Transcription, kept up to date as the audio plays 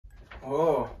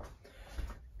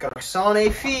Garçon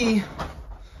et fille.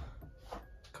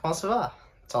 Comment ça va?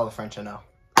 That's all the French I know.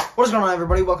 What is going on,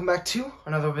 everybody? Welcome back to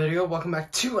another video. Welcome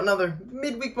back to another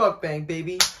midweek mukbang,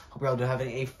 baby. Hope you're all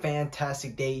having a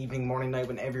fantastic day, evening, morning, night,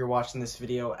 whenever you're watching this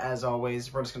video. As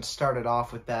always, we're just going to start it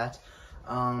off with that.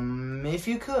 If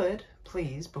you could,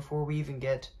 please, before we even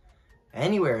get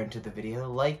anywhere into the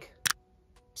video, like,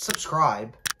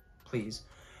 subscribe, please.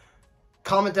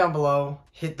 Comment down below,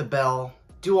 hit the bell,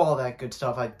 do all that good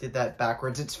stuff. I did that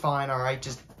backwards. It's fine, alright?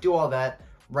 Just do all that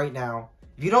right now.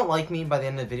 If you don't like me by the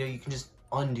end of the video, you can just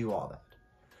undo all that.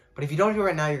 But if you don't do it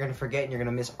right now, you're going to forget and you're going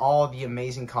to miss all the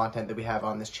amazing content that we have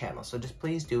on this channel. So just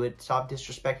please do it. Stop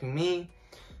disrespecting me.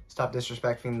 Stop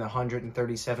disrespecting the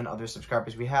 137 other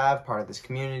subscribers we have, part of this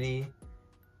community.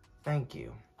 Thank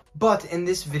you. But in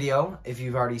this video, if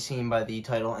you've already seen by the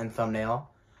title and thumbnail,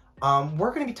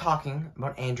 we're going to be talking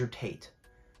about Andrew Tate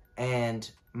and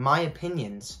my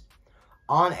opinions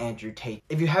on Andrew Tate.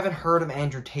 If you haven't heard of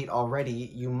Andrew Tate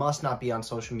already, you must not be on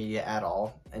social media at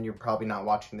all, and you're probably not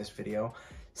watching this video.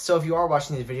 So if you are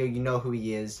watching this video, you know who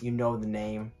he is, you know the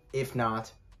name. If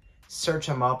not, search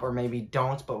him up, or maybe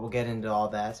don't, but we'll get into all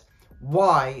that.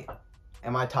 Why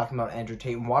am I talking about Andrew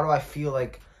Tate, and why do I feel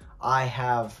like I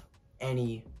have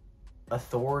any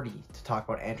authority to talk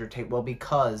about Andrew Tate? Well,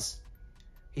 because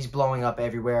he's blowing up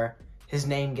everywhere. His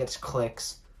name gets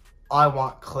clicks. I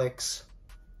want clicks.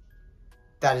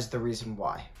 That is the reason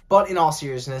why. But in all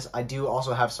seriousness, I do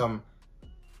also have some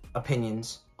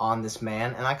opinions on this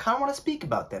man, and I kind of want to speak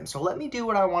about them. So let me do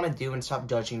what I want to do and stop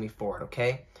judging me for it,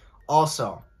 okay?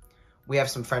 Also, we have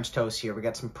some French toast here. We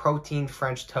got some protein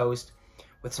French toast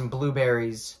with some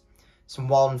blueberries, some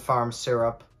Walden Farm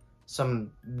syrup,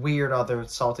 some weird other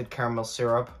salted caramel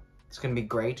syrup. It's going to be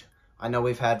great. I know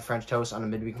we've had French toast on a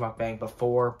midweek mukbang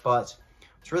before, but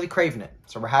I was really craving it,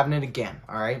 so we're having it again,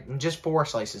 alright? And just 4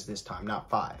 slices this time, not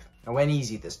 5. I went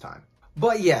easy this time.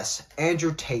 But yes,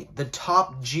 Andrew Tate, the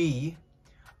top G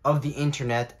of the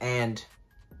internet and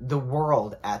the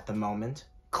world at the moment,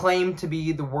 claimed to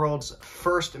be the world's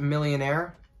first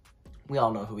millionaire. We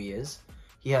all know who he is.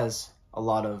 He has a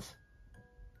lot of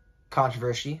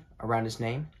controversy around his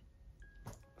name.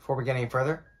 Before we get any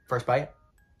further, first bite.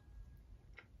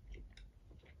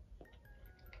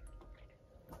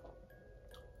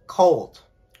 Cold,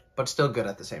 but still good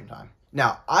at the same time.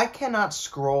 Now, I cannot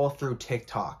scroll through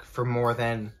TikTok for more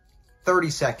than 30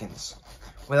 seconds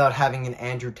without having an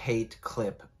Andrew Tate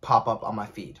clip pop up on my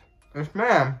feed. This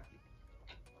man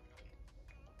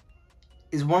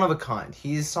is one of a kind.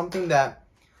 He is something that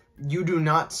you do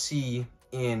not see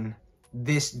in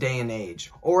this day and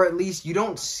age. Or at least you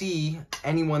don't see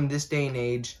anyone this day and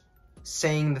age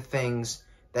saying the things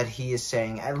that he is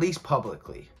saying, at least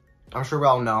publicly. I'm sure we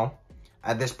all know,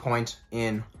 at this point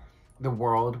in the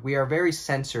world, we are very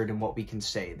censored in what we can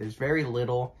say. There's very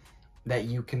little that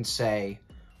you can say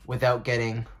without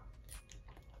getting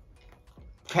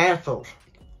canceled.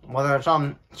 Whether it's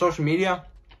on social media,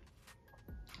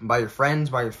 by your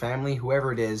friends, by your family,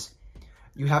 whoever it is,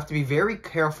 you have to be very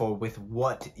careful with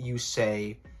what you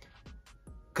say,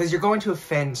 because you're going to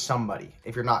offend somebody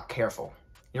if you're not careful.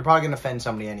 You're probably going to offend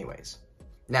somebody anyways.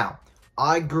 Now,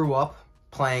 I grew up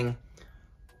playing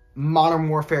Modern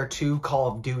Warfare 2 Call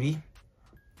of Duty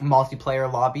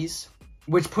multiplayer lobbies,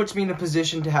 which puts me in a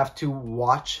position to have to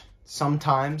watch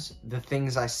sometimes the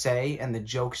things I say and the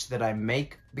jokes that I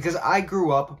make, because I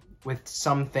grew up with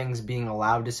some things being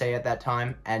allowed to say at that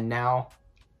time, and now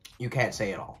you can't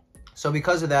say it all. So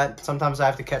because of that, sometimes I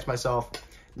have to catch myself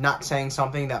not saying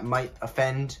something that might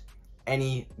offend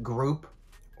any group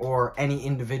or any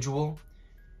individual,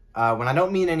 when I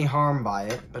don't mean any harm by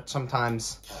it, but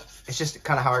sometimes it's just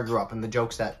kind of how I grew up and the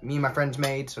jokes that me and my friends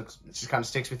made, so it just kind of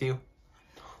sticks with you.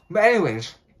 But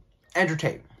anyways, Andrew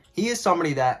Tate. He is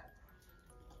somebody that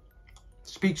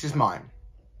speaks his mind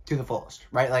to the fullest,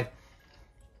 right? Like,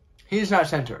 he's not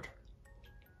censored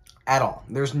at all.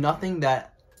 There's nothing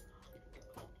that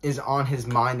is on his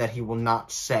mind that he will not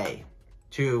say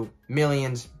to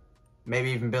millions, maybe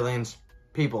even billions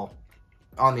people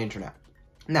on the internet.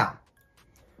 Now,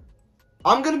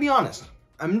 I'm gonna be honest.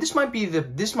 I mean, this might be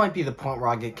the point where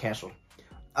I get canceled.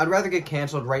 I'd rather get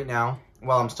canceled right now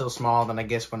while I'm still small than I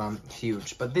guess when I'm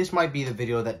huge. But this might be the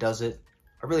video that does it.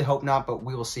 I really hope not, but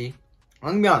we will see. I'm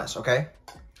gonna be honest, okay?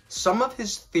 Some of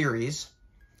his theories,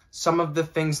 some of the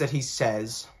things that he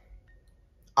says,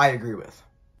 I agree with.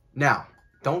 Now,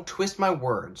 don't twist my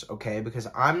words, okay? Because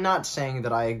I'm not saying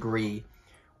that I agree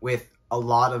with a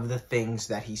lot of the things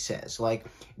that he says. Like,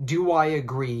 do I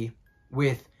agree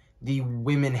with the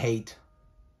women hate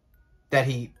that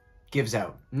he gives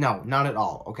out? No, not at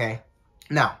all, okay?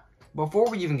 Now, before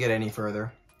we even get any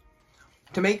further,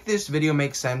 to make this video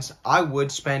make sense, I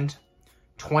would spend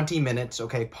 20 minutes,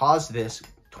 okay, pause this,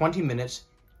 20 minutes,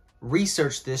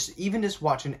 research this, even just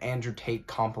watch an Andrew Tate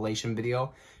compilation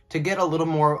video to get a little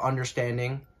more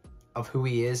understanding of who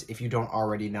he is if you don't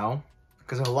already know.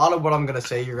 Because a lot of what I'm going to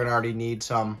say, you're going to already need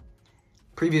some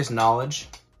previous knowledge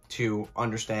to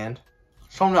understand.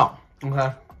 So no,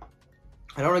 okay?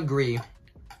 I don't agree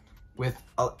with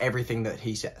everything that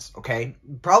he says, okay?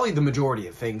 Probably the majority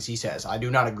of things he says I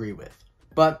do not agree with.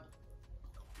 But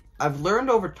I've learned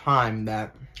over time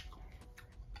that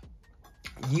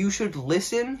you should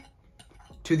listen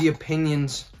to the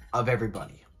opinions of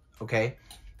everybody, okay?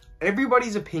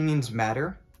 Everybody's opinions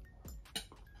matter,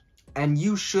 and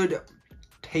you should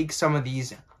take some of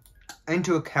these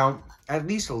into account, at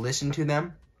least listen to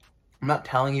them. I'm not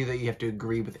telling you that you have to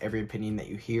agree with every opinion that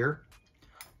you hear,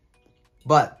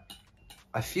 but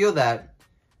I feel that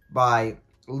by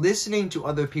listening to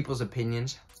other people's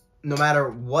opinions, no matter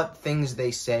what things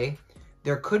they say,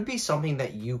 there could be something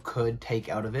that you could take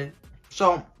out of it.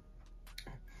 So,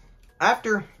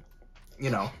 after,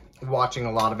 watching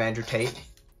a lot of Andrew Tate,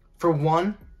 for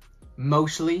one,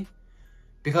 mostly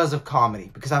because of comedy,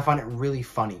 because I find it really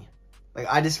funny. Like,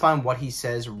 I just find what he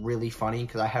says really funny,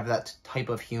 because I have that type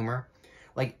of humor.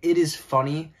 Like, it is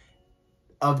funny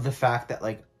of the fact that,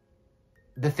 like,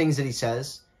 the things that he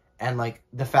says, and, like,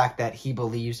 the fact that he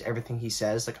believes everything he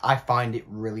says. Like, I find it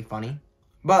really funny.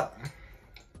 But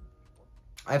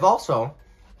I've also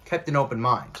kept an open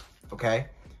mind, okay,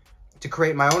 to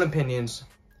create my own opinions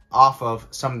off of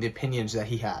some of the opinions that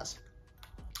he has.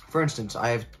 For instance, I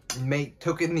have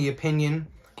taken the opinion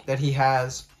that he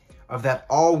has of that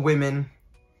all women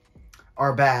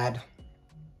are bad,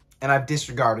 and I've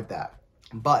disregarded that.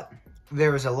 But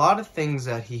there is a lot of things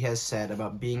that he has said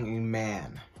about being a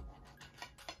man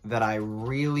that I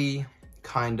really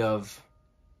kind of,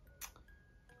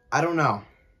 I don't know,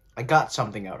 I got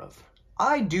something out of.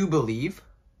 I do believe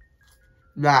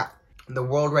that the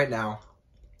world right now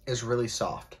is really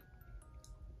soft.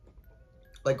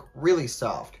 Like, really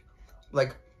soft.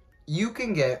 Like, you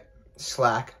can get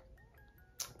slack,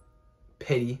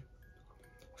 pity,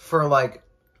 for, like,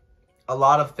 a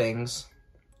lot of things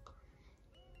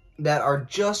that are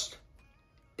just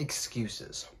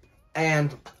excuses.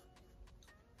 And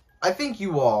I think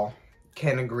you all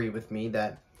can agree with me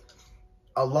that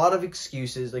a lot of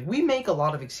excuses, like, we make a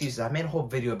lot of excuses. I made a whole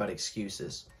video about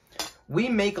excuses. We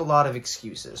make a lot of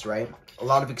excuses, right? A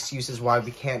lot of excuses why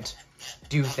we can't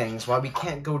do things, why we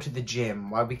can't go to the gym,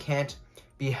 why we can't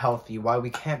be healthy, why we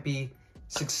can't be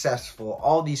successful.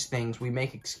 All these things we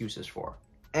make excuses for.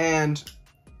 And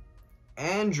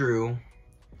Andrew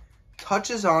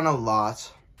touches on a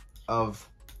lot of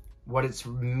what it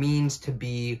means to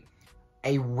be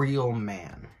a real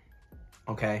man,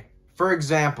 okay? For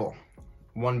example,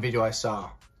 one video I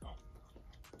saw,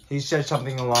 he said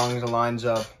something along the lines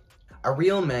of, a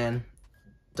real man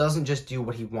doesn't just do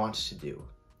what he wants to do.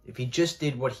 If he just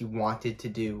did what he wanted to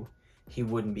do, he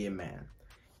wouldn't be a man.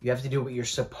 You have to do what you're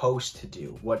supposed to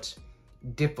do, what's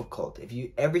difficult. If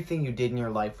everything you did in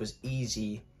your life was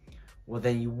easy, well,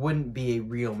 then you wouldn't be a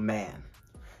real man.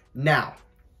 Now,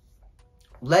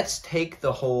 let's take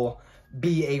the whole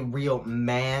be a real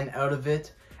man out of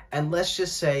it, and let's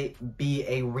just say be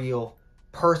a real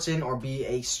person, or be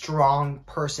a strong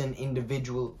person,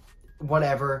 individual,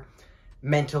 whatever,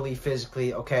 mentally,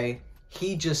 physically, okay?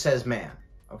 He just says man,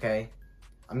 okay?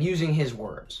 I'm using his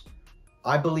words.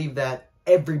 I believe that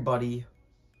everybody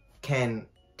can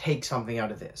take something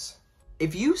out of this.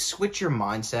 If you switch your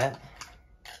mindset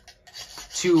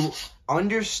to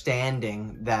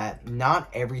understanding that not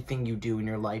everything you do in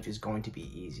your life is going to be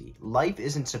easy. Life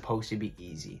isn't supposed to be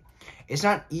easy. It's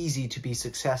not easy to be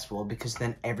successful, because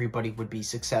then everybody would be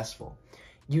successful.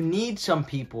 You need some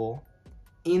people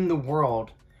in the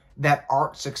world that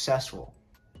aren't successful,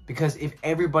 because if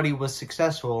everybody was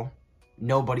successful,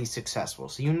 nobody's successful.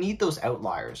 So you need those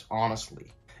outliers, honestly.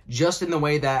 Just in the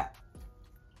way that,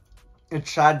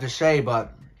 it's sad to say,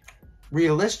 but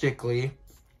realistically,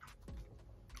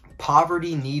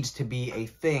 poverty needs to be a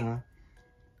thing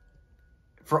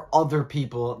for other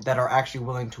people that are actually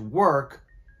willing to work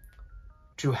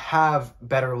to have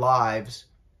better lives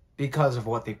because of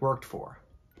what they worked for.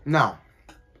 Now,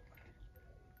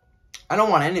 I don't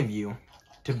want any of you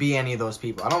to be any of those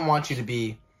people. I don't want you to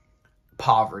be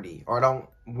poverty, or I don't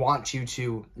want you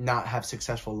to not have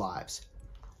successful lives.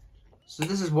 So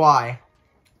this is why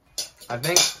I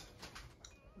think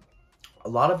a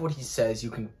lot of what he says you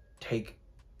can take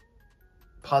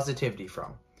positivity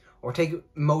from, or take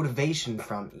motivation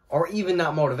from, or even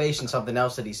not motivation, something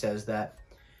else that he says, that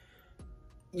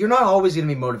you're not always going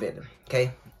to be motivated,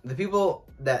 okay? the people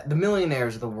that, the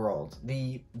millionaires of the world,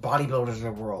 the bodybuilders of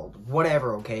the world,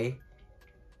 whatever, okay?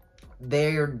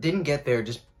 They didn't get there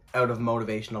just out of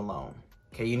motivation alone,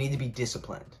 okay? You need to be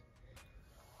disciplined.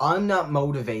 I'm not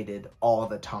motivated all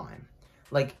the time.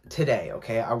 Like today,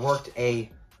 okay? I worked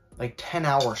a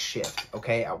 10-hour shift,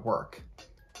 okay, at work.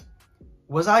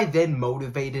 Was I then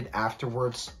motivated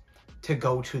afterwards to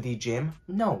go to the gym?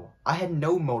 No, I had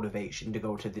no motivation to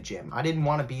go to the gym. I didn't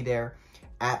want to be there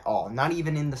at all. Not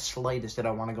even in the slightest did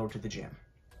I want to go to the gym.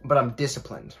 But I'm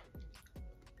disciplined.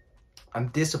 I'm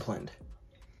disciplined.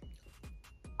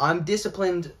 I'm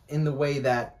disciplined in the way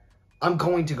that I'm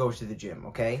going to go to the gym,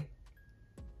 okay?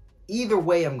 Either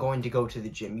way, I'm going to go to the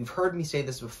gym. You've heard me say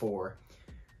this before.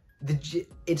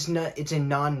 It's a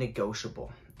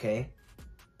non-negotiable, okay?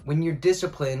 When you're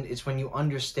disciplined, it's when you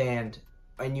understand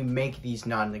and you make these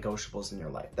non-negotiables in your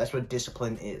life. That's what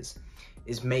discipline is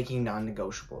making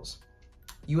non-negotiables.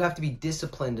 You have to be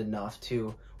disciplined enough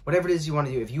to, whatever it is you want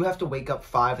to do. If you have to wake up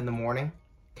 5 in the morning,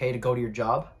 okay, to go to your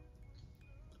job,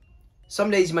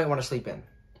 some days you might want to sleep in,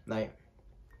 right?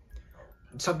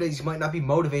 Some days you might not be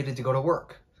motivated to go to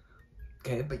work,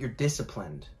 okay, but you're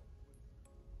disciplined.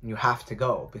 You have to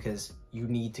go because you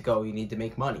need to go. You need to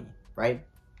make money, right?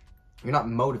 You're not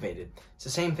motivated. It's the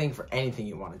same thing for anything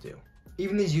you want to do.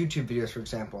 Even these YouTube videos, for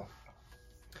example.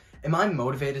 Am I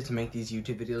motivated to make these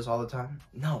YouTube videos all the time?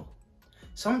 No.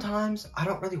 Sometimes I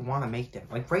don't really want to make them.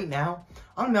 Like right now,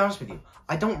 I'm gonna be honest with you.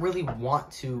 I don't really want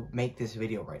to make this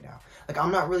video right now. Like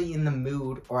I'm not really in the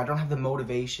mood, or I don't have the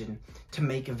motivation to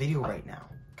make a video right now,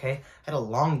 okay? I had a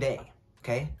long day,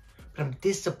 okay? But I'm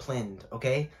disciplined,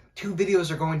 okay? 2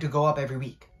 videos are going to go up every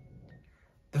week.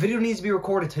 The video needs to be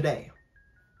recorded today.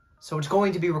 So it's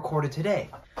going to be recorded today.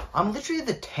 I'm literally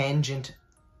the tangent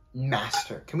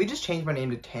master. Can we just change my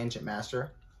name to Tangent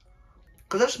Master?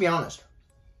 Because let's be honest.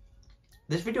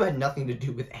 This video had nothing to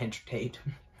do with Andrew Tate.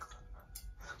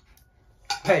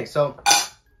 Okay, so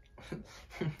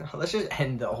let's just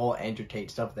end the whole Andrew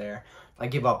Tate stuff there. I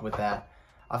give up with that.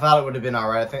 I thought it would have been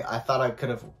alright. I thought I could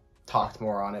have talked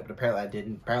more on it, but apparently I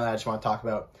didn't. Apparently I just want to talk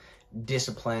about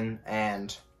discipline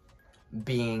and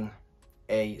being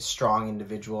a strong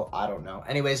individual. I don't know.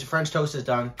 Anyways, the French toast is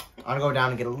done. I'm gonna go down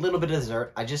and get a little bit of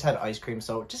dessert. I just had ice cream,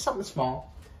 so just something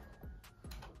small.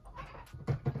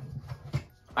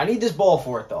 I need this bowl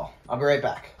for it, though. I'll be right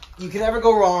back. You can never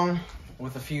go wrong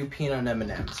with a few peanut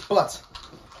M&Ms. But,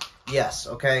 yes,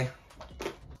 okay?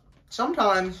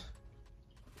 Sometimes,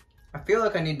 I feel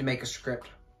like I need to make a script.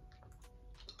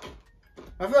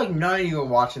 I feel like none of you are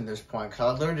watching this point,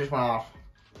 because I literally just went off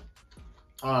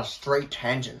on a straight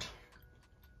tangent.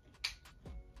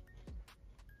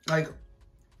 Like,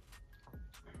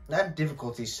 I have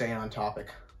difficulty staying on topic.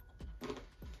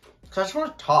 Because I just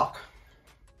want to talk.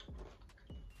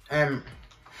 And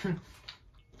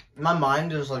my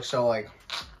mind is like, so like,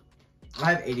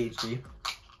 I have ADHD,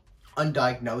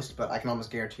 undiagnosed, but I can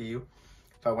almost guarantee you,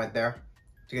 if I went there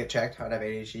to get checked, I'd have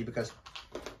ADHD, because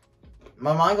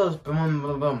my mind goes boom,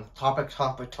 boom, boom, topic,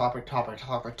 topic, topic, topic,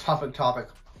 topic, topic, topic.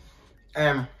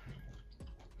 And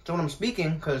so when I'm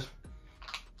speaking, because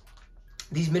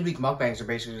these midweek mukbangs are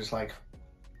basically just like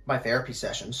my therapy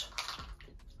sessions,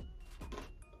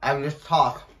 I would just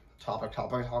talk. Topic,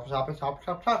 topic, topic, topic, topic,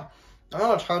 topic, topic. I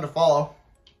know it's hard to follow.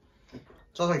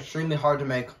 It's also extremely hard to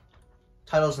make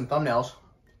titles and thumbnails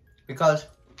because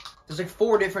there's like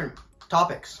 4 different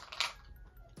topics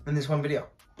in this one video.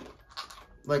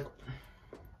 Like,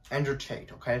 Andrew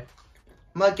Tate, okay?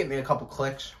 Might get me a couple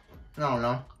clicks. I don't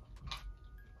know.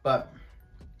 But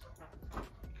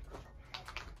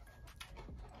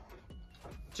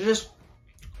to just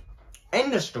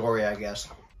end the story, I guess.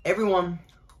 Everyone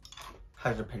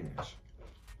has opinions,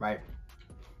 right?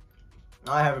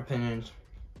 I have opinions.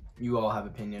 You all have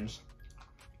opinions.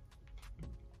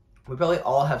 We probably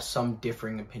all have some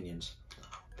differing opinions.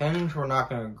 Opinions we're not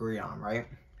going to agree on, right?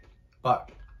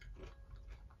 But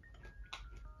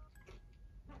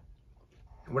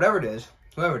whatever it is,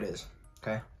 whoever it is,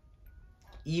 okay?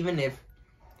 Even if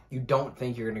you don't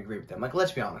think you're going to agree with them. Like,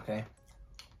 let's be honest, okay?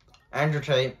 Andrew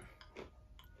Tate,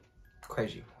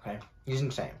 crazy, okay? He's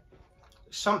insane.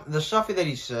 The stuff that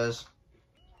he says,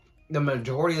 the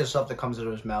majority of the stuff that comes out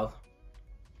of his mouth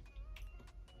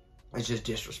is just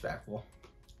disrespectful,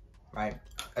 right?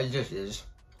 It just is.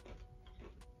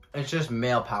 It's just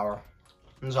male power.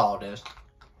 That's all it is.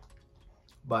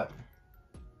 But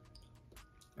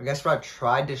I guess what I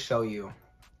tried to show you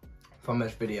from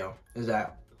this video is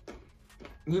that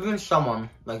even someone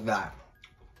like that,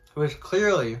 who is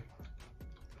clearly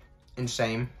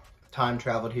insane, time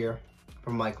traveled here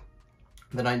from like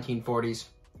the 1940s,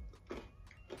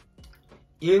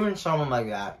 even someone like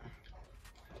that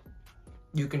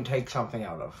you can take something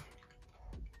out of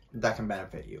that can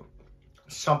benefit you.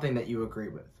 Something that you agree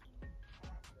with.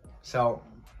 So,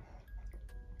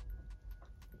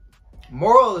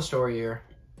 moral of the story here,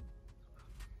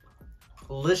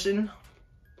 listen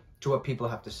to what people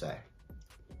have to say.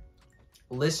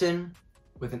 Listen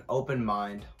with an open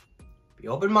mind. Be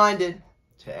open-minded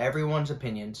to everyone's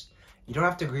opinions. You don't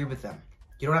have to agree with them.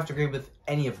 You don't have to agree with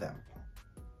any of them.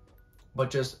 But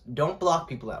just don't block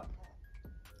people out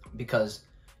because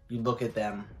you look at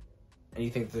them and you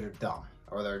think they're dumb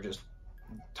or they're just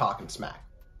talking smack.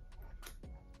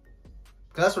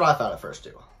 Because that's what I thought at first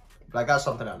too. But I got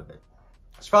something out of it.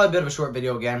 It's probably a bit of a short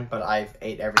video again, but I've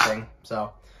ate everything.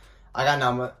 So I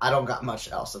don't got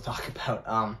much else to talk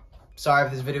about. Sorry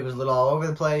if this video was a little all over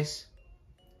the place.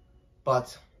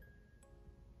 But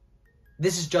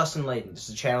this is Justin Layden. This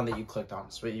is the channel that you clicked on.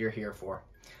 It's what you're here for.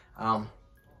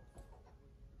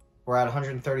 We're at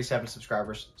 137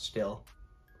 subscribers still.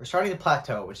 We're starting to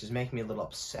plateau, which is making me a little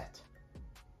upset.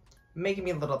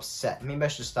 Maybe I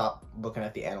should stop looking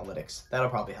at the analytics. That'll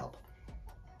probably help.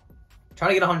 Trying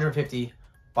to get 150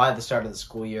 by the start of the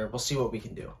school year. We'll see what we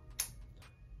can do.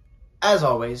 As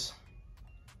always,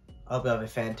 I hope you have a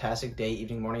fantastic day,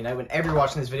 evening, morning, night, whenever you're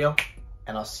watching this video.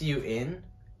 And I'll see you in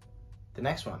the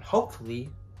next one. Hopefully,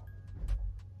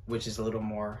 which is a little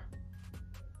more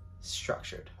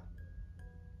structured.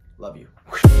 Love you.